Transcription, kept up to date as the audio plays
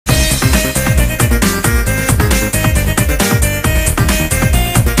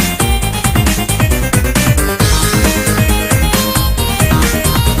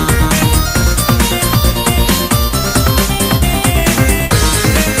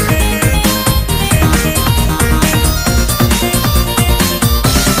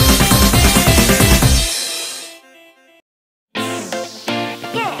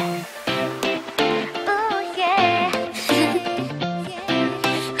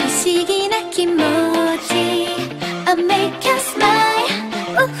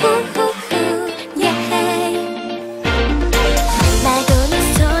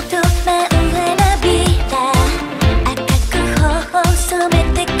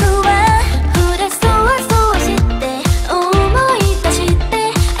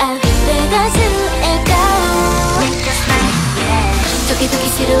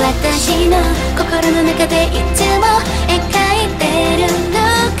心の中でいつも描いてるの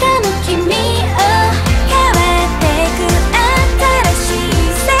かも君を変わってく新しい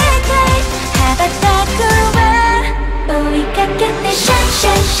世界羽ばたくわ追いかけてシャイシャ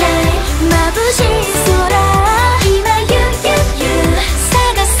イシャイ眩しい空今ゆゆゆ探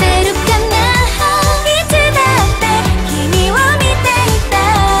せるかないつだって君を見ていた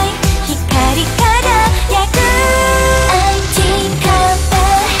い光り輝く I think of it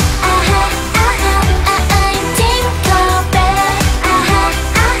あはあはI think of it あは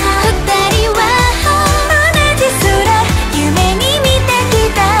あは二人は同じ空夢に見てき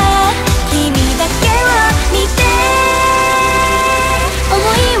た君だけを見て思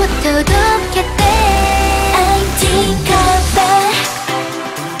いを届けて I think of it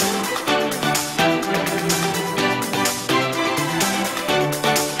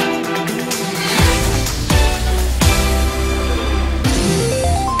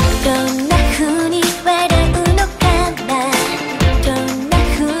どんな風に笑うのかなどんな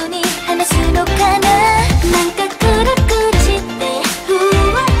風に話すのかななんか暗くしてふ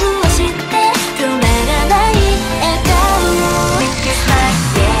わふわして止まらない笑顔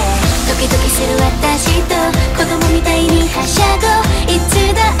ドキドキする私と子供みたいにはしゃごいつ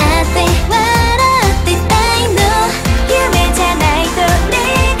だって笑ってたいの夢じゃないと願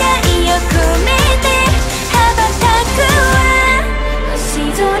いを込めて羽ばたくわ星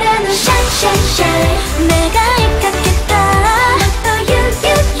空のシャイシャイシャイ願いかけたもっとゆ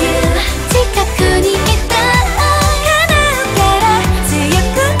ゆゆ近くにいた叶うから強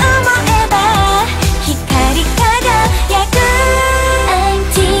く思えば光り輝く I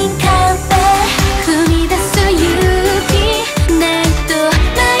think of it 踏み出す勇気ないと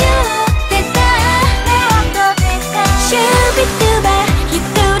迷ってたシュービトゥバ一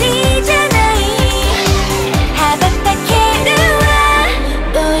人じゃない羽ばたけるわ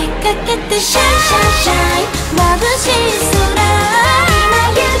追いかけてシャイシャイシャイ眩しい空今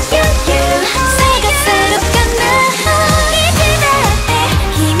ゆゆゆ探せるかないつだって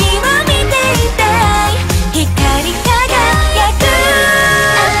君を見ていたい光り輝く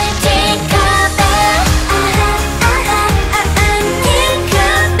I think of it あはあはI think of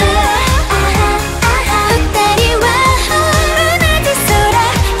it あはあは二人は同じ空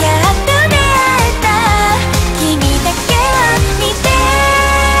やっと出会えた君だけを見て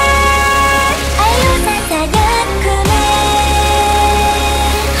愛をささやくね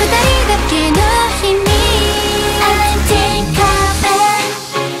二人だけの秘密 I think of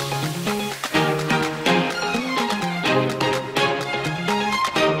it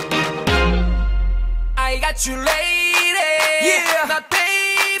I got you lady yeah my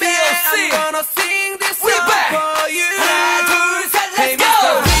baby I'm gonna sing this song for you 하나 둘셋 let's go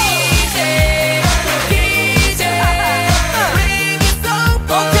DJ DJ play this song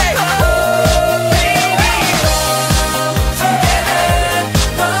for me baby 이제는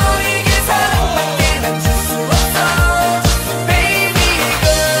너에게 사랑밖에 난 줄 수 없어 baby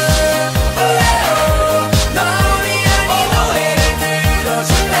girl 널 위한 이 노래를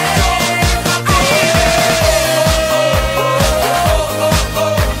들어줄래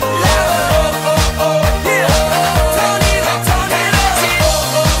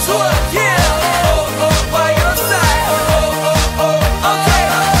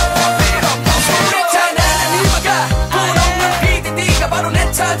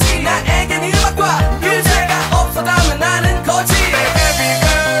나에겐 음악과 그대가 없어다면 나는 거지 Baby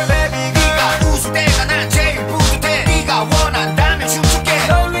girl, baby 네가 웃을 때가 난 제일 뿌듯해 네가 원한다면 춤출게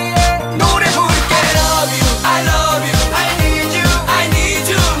널 위해 노래 부를게 I love you, I love you I need you, I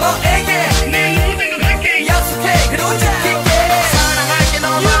need you 너에게 내 인생을 할게 약속해 그리고 지킬게 사랑할게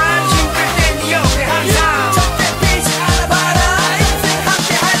너만 힘들 땐 네 옆에 항상 절대 피지 않아봐라 인생 함께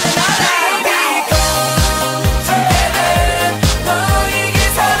할래 나랑 Baby girl 이제는 너에게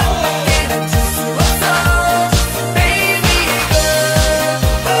사랑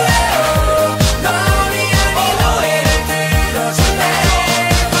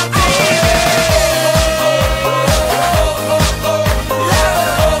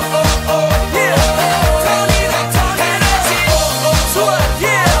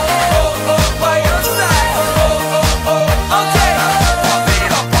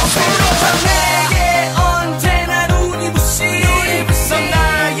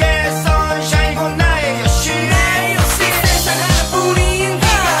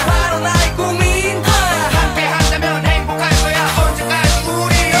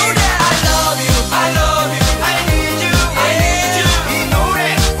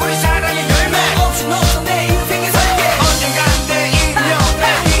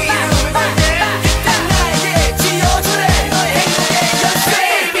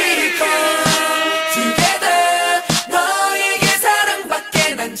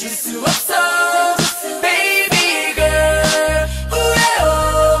줄 수 없어 baby girl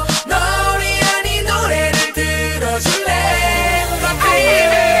우에오 널 위한 이 노래를 들어줄래 my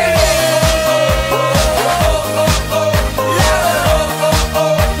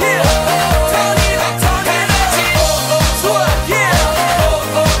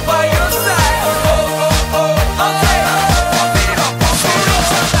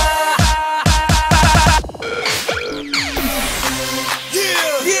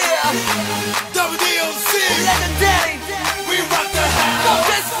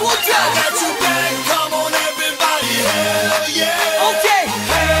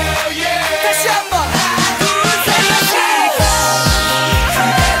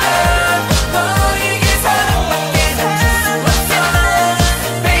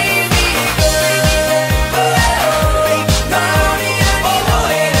baby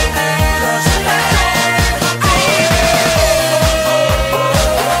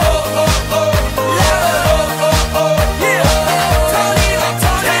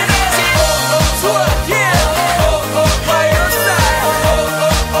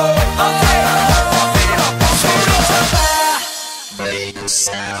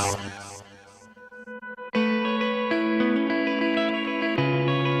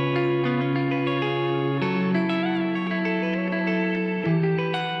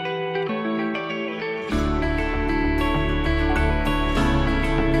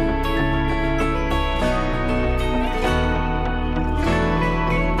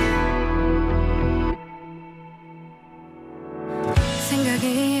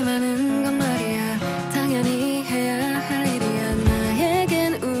생각이 많은 건 말이야 당연히 해야 할 일이야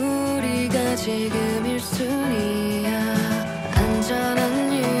나에겐 우리가 지금 1순위야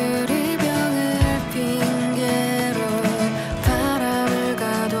안전한 유리병을 핑계로 바람을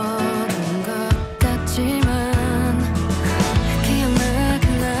가둬둔 것 같지만 기억나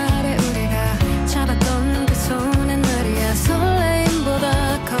그날의 우리가 잡았던 그 손엔 말이야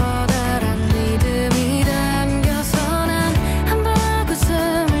설레임보다 커다란 믿음이 담겨서 난 한 번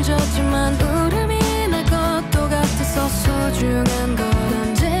웃음을 줬지만 울음이 날 것도 같아서 소중한 건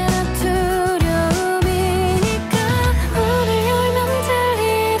언제나 두려운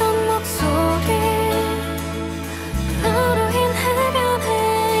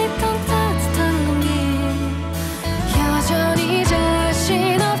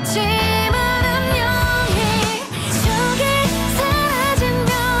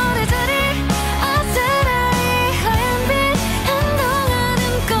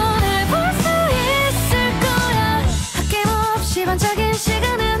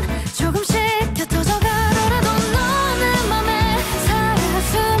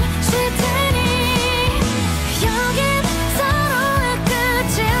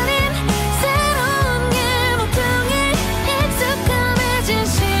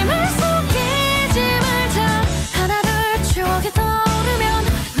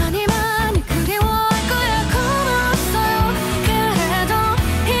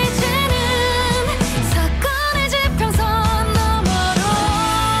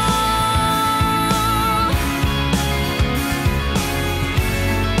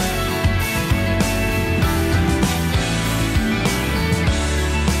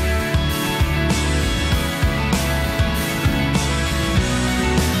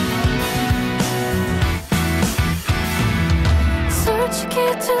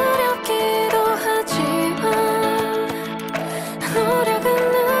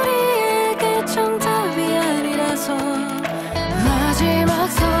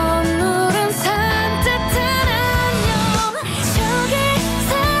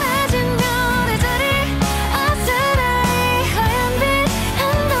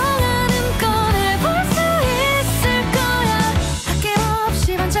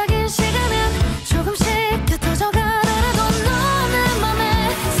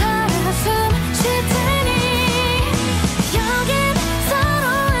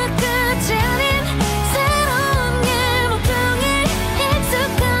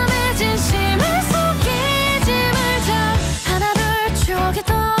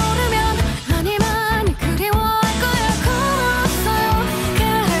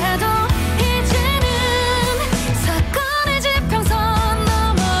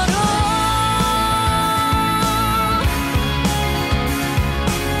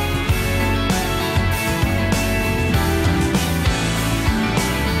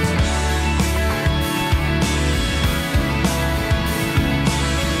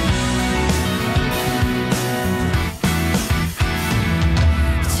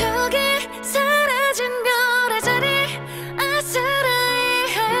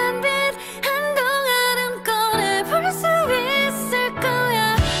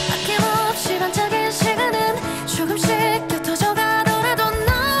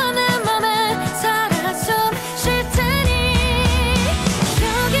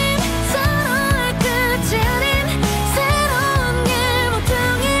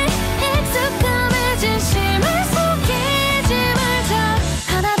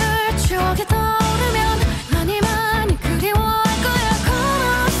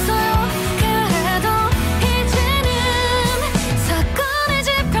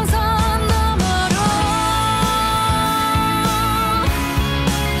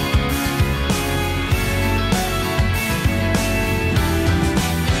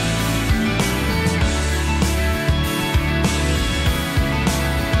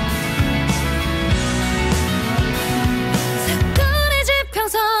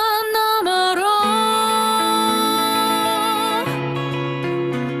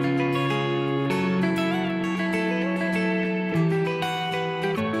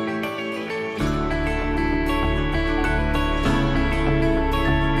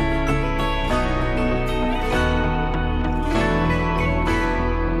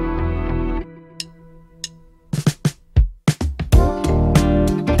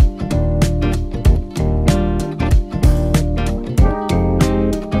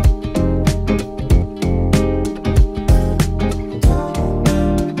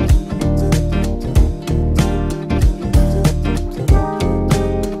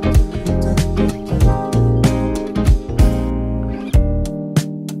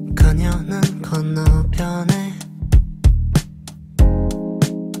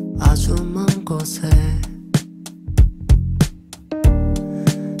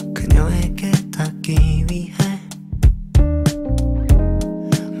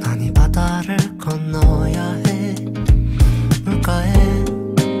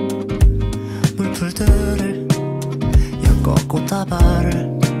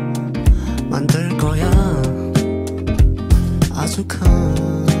거야 아주 큰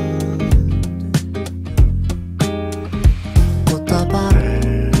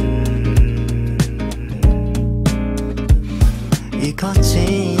꽃다발을 이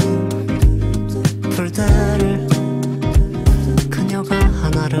거친 풀들을 그녀가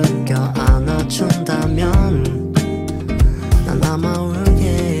하나를 껴안아준다면 난 아마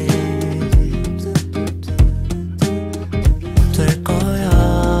울게 될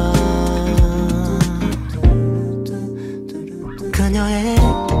거야. 그녀의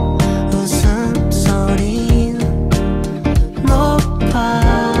웃음소리는 높아.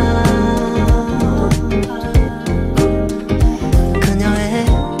 그녀의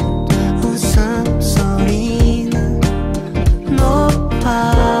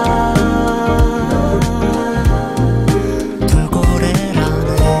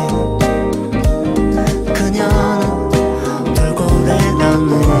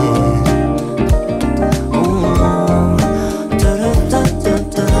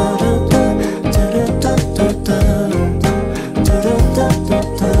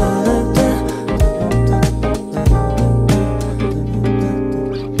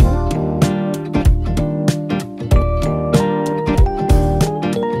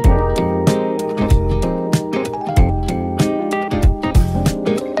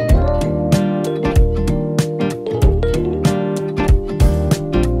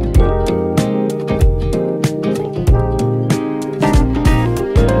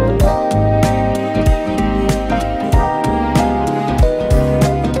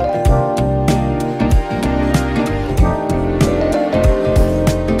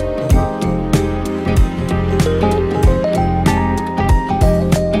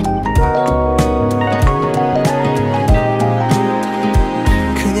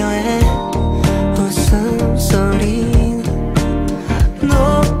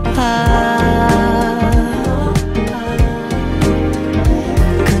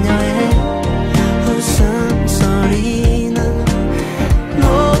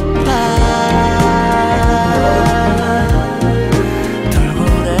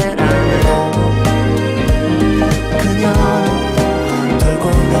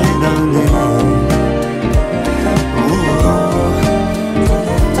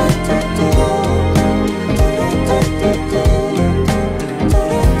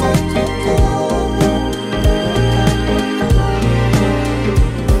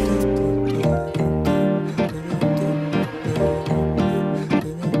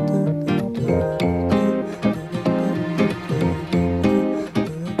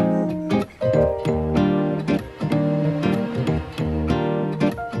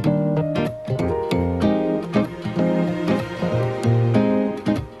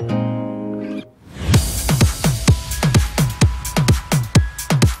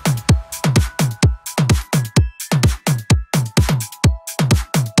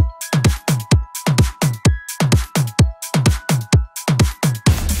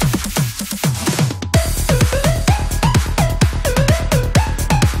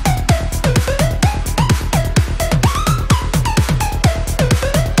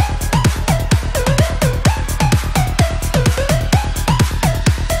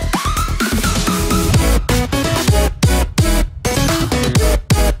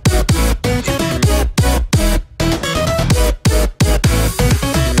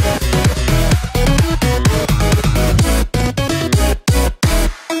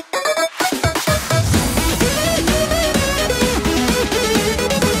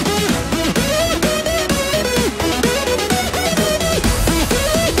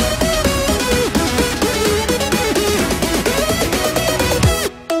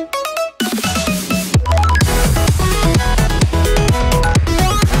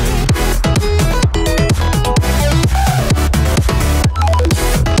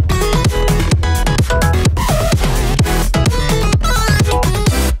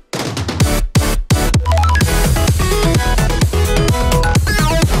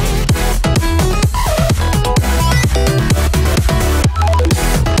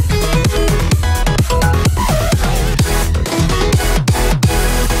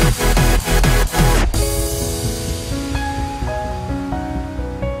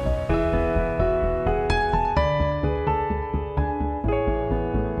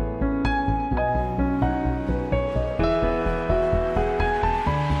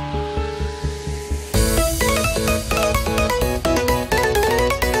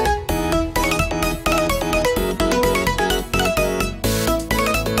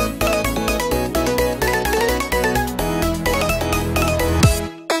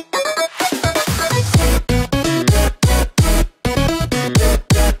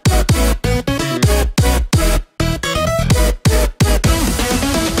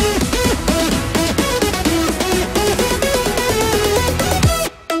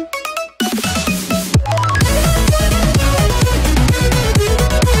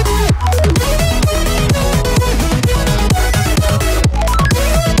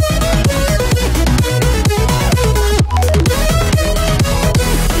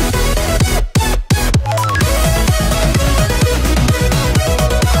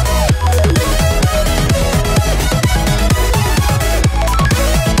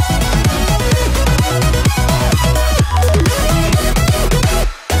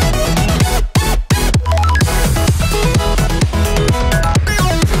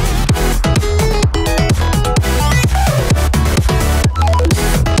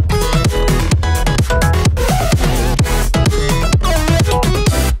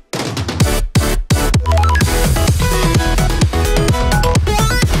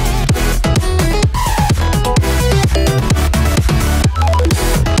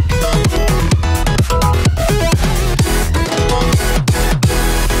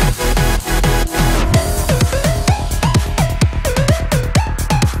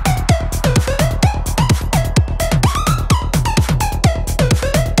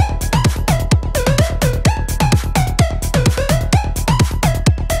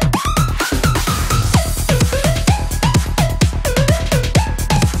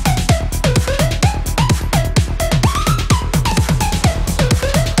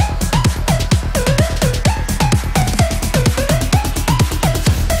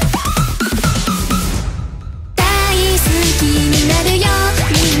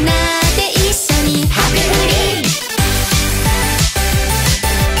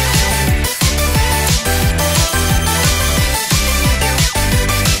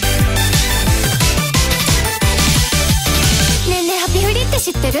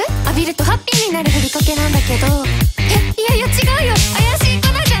浴びるとハッピーになるふりかけなんだけど、いやいや違うよ、怪しい粉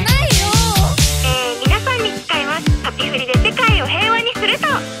じゃないよ。皆さんに伝えます。ハッピーフリで世界を平和にすると。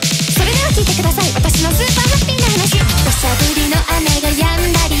それでは聞いてください、私のスーパーハッピーな話。土砂降りの雨が止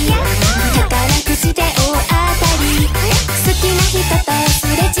んだり、宝くじで大当たり、好きな人とす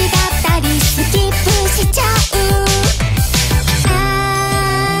れ違ったり、スキップしちゃう。あ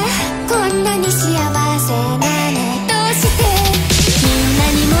ー、こんなに幸せなのどうして。みんな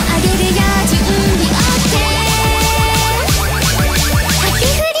にもあげるよ、準備 OK。 ハッピ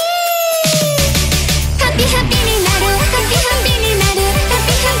ーフリー、ハッピーハッピーになる、ハッピーハッピーになる、ハッ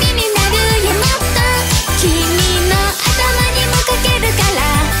ピーハッピーになるよ。もっと君の頭にもかけるから、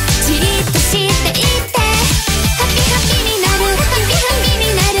じっとしていて。ハッピーハッピーになる、ハッピーハッピーに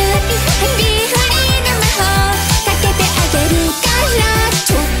なる、ハッピーフリーの魔法かけてあげるから、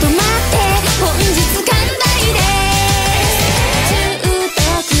ちょっと待って、本日完売です。中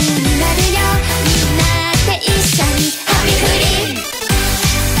毒になるよ、みんなで一緒にハッピーフリー。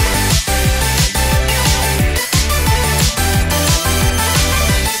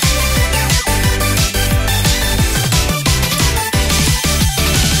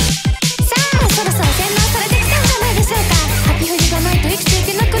さあ、そろそろ洗脳されてきたんじゃないでしょうか。ハッピーフリーがないと生きてい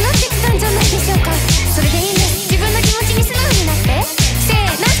けなくなってきたんじゃないでしょうか。それでいいんです、自分の気持ちに素直になって。せー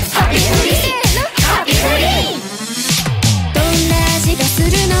の、ハッピーフリー。せーの、ハッピーフリー。どんな味がす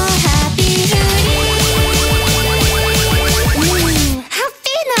るの、ハッピーフリー。ハッピ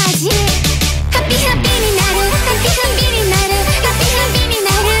ーの味。ハッピーハッピーになる、ハッピーハッピーになる、ハッピーハッピーに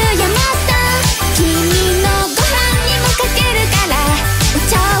なるよ。もっと君のご飯にもかけるから、お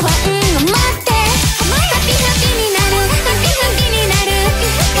茶碗を持って。ハッピーハッピーになる、ハッピーハッピーになる、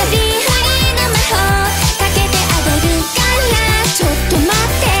ハッピーフリーの魔法かけてあげるから、ちょっと待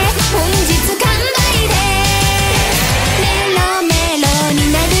って、本日完売です。メロメロに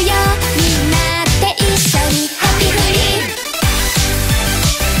なるよ、みんなで一緒にハッピーフリー。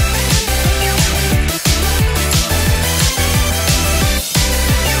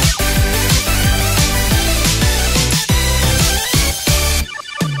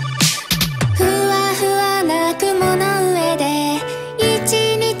ふわふわな雲の上で一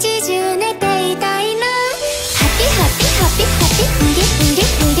日中寝ていたいな。ハッピーハッピーハッピーハッピーフリフリ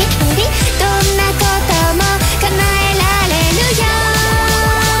フリフリ、どんなことも叶えられるよ。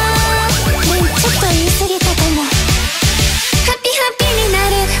ちょっと言い過ぎたかも。ハッピーハッピーにな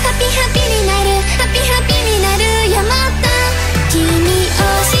る、ハッピーハッピーになる、ハッピーハッピーになるよ。もっと君を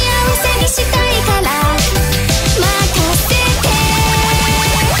幸せにしたいから、任せて。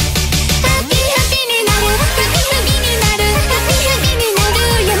ハッピーハッピーになる、ハッピーハッピーになる、ハッピーハッピーにな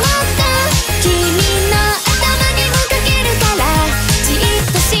るよ。もっと君の頭にもかけるから、じっ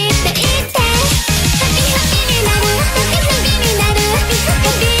としていて。ハッピーハッピーになる、ハッピーハッピーになる、ハッピー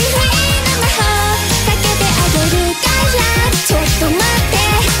フリーの魔法かけてあげるから、ちょっと待って、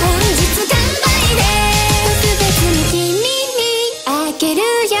本日完売です。特別に君にあげる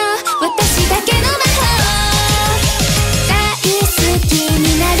よ、私だけの魔法。大好き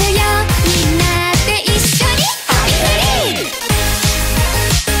になるよ、みんなで一緒にハッピーフリー。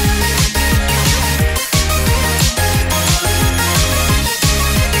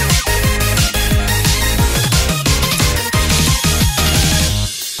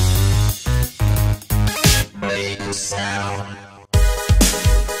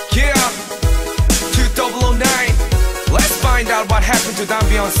Yeah, 2009. Let's find out what happened to them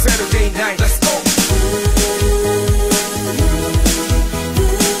on Saturday night. Let's go.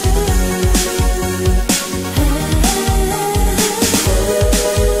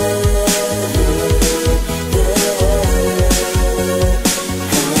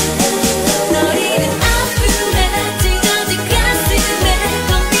 너리는 아픔에 찢어진 가슴에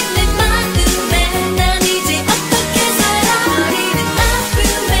꺾인 내 마음에 난 이제 어떻게 살아. 너리는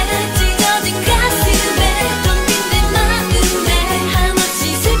아픔에 찢어진 가슴에 꺾인 내 마음에 한없이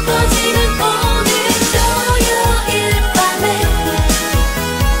슬퍼지는 오늘도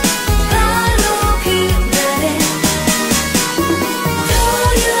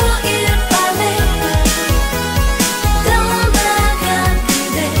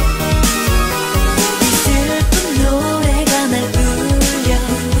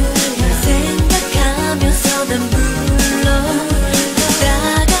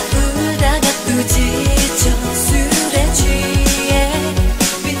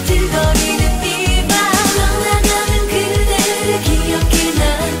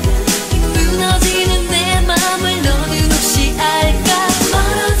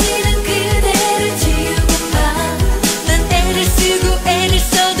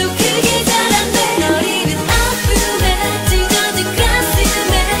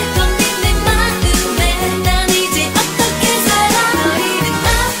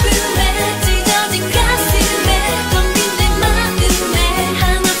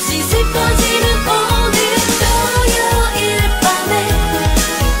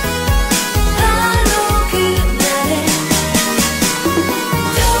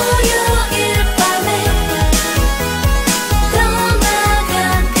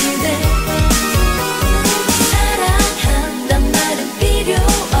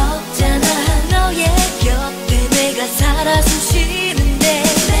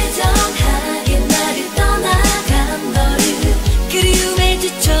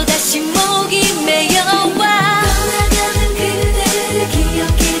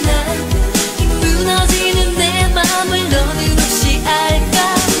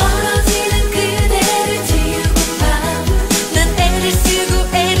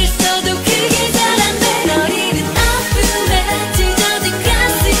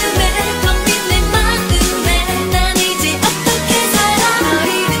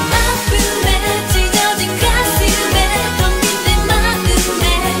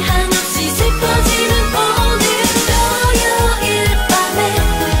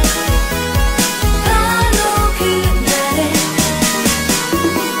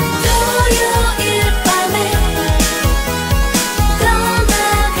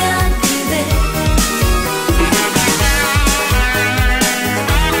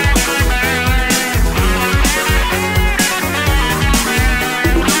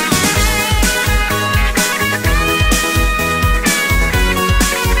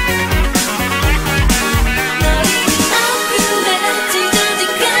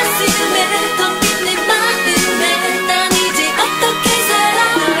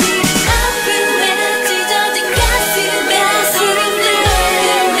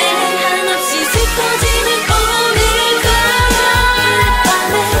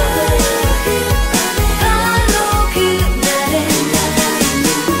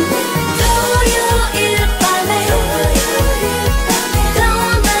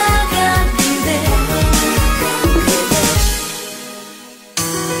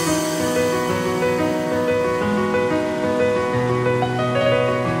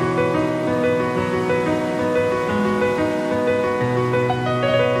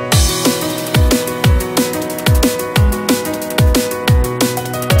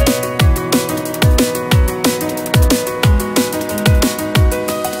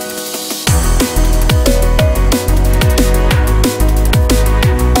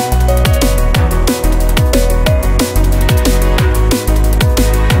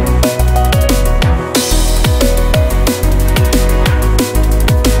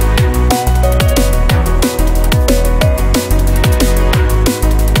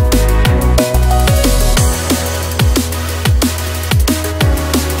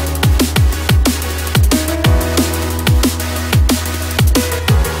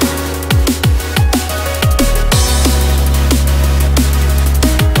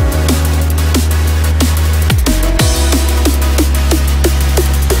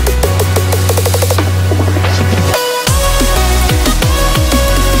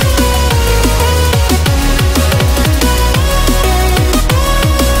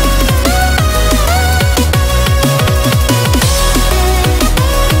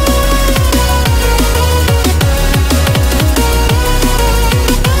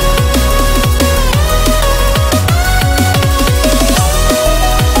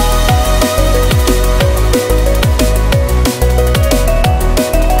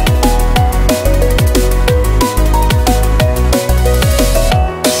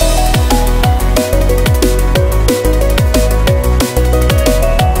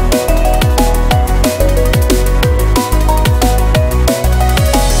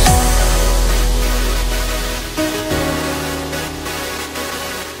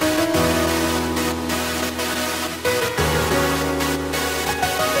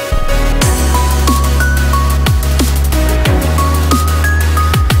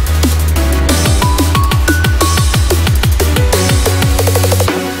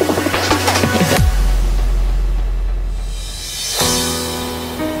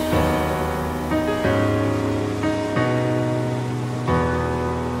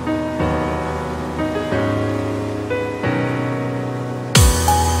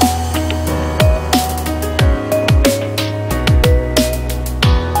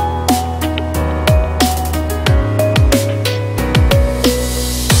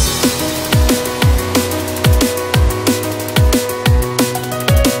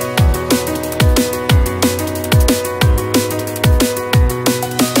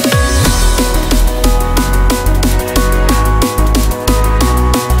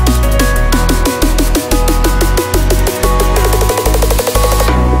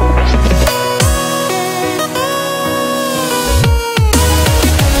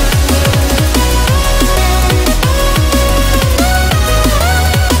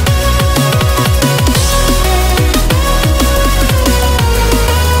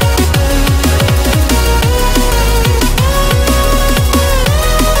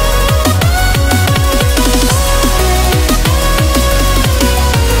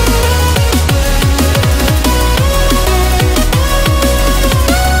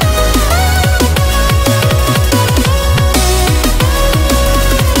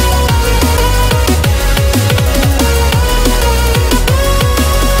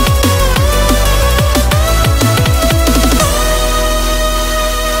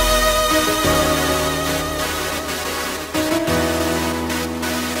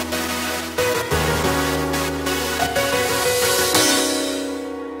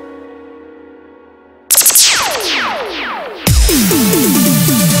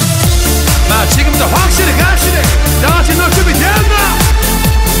확실히 가